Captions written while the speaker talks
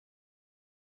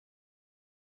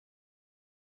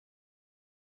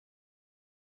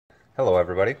Hello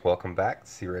everybody, welcome back.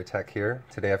 C-Ray Tech here.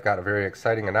 Today I've got a very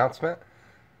exciting announcement.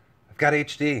 I've got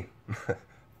HD.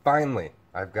 Finally,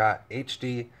 I've got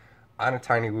HD on a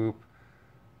Tiny Whoop.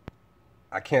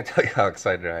 I can't tell you how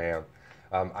excited I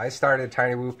am. I started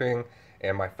Tiny Whooping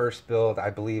and my first build I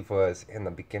believe was in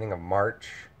the beginning of March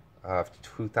of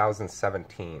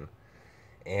 2017.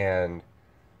 And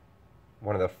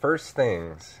one of the first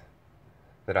things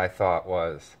that I thought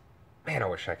was, man, I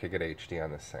wish I could get HD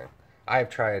on this thing.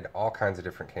 I've tried all kinds of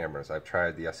different cameras. I've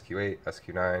tried the SQ8,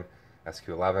 SQ9,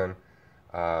 SQ11.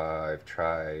 I've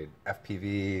tried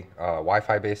FPV,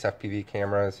 Wi-Fi based FPV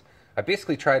cameras. I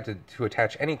basically tried to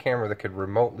attach any camera that could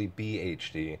remotely be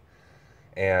HD,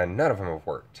 and none of them have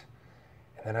worked.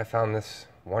 And then I found this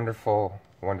wonderful,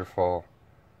 wonderful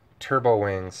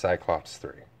TurboWing Cyclops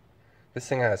 3. This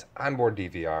thing has onboard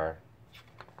DVR.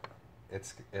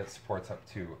 It supports up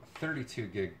to 32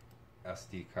 gig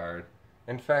SD card.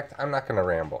 In fact, I'm not going to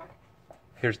ramble.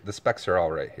 Here's the specs are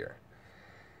all right here.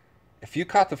 If you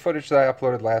caught the footage that I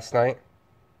uploaded last night,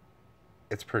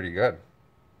 it's pretty good.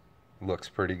 Looks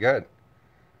pretty good.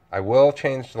 I will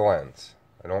change the lens.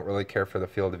 I don't really care for the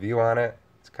field of view on it.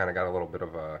 It's kind of got a little bit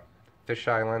of a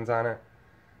fisheye lens on it.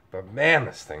 But man,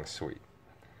 this thing's sweet.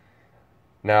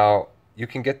 Now, you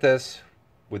can get this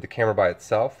with the camera by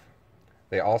itself.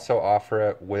 They also offer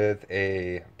it with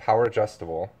a power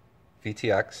adjustable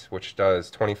VTX, which does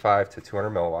 25 to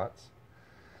 200 milliwatts.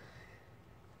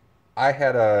 I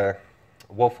had a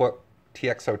Wolfwood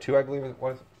TX02, I believe is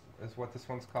what this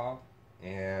one's called,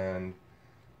 and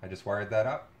I just wired that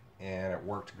up, and it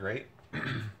worked great.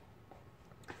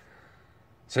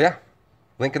 So yeah,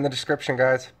 link in the description,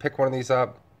 guys. Pick one of these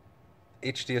up.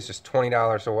 HD is just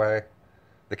 $20 away.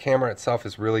 The camera itself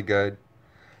is really good.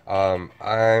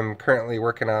 I'm currently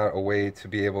working out a way to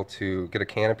be able to get a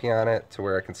canopy on it to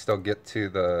where I can still get to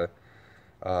the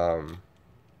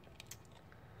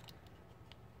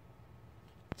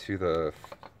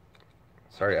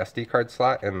SD card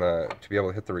slot and to be able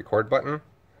to hit the record button.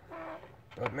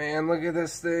 But man, look at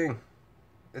this thing.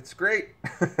 It's great.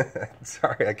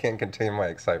 Sorry, I can't contain my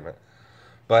excitement.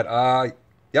 But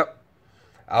yep,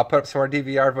 I'll put up some more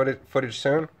DVR footage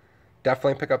soon.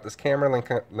 Definitely pick up this camera.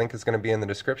 Link is going to be in the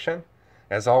description.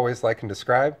 As always, like and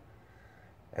subscribe.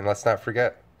 And let's not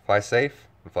forget, fly safe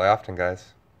and fly often,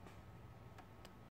 guys.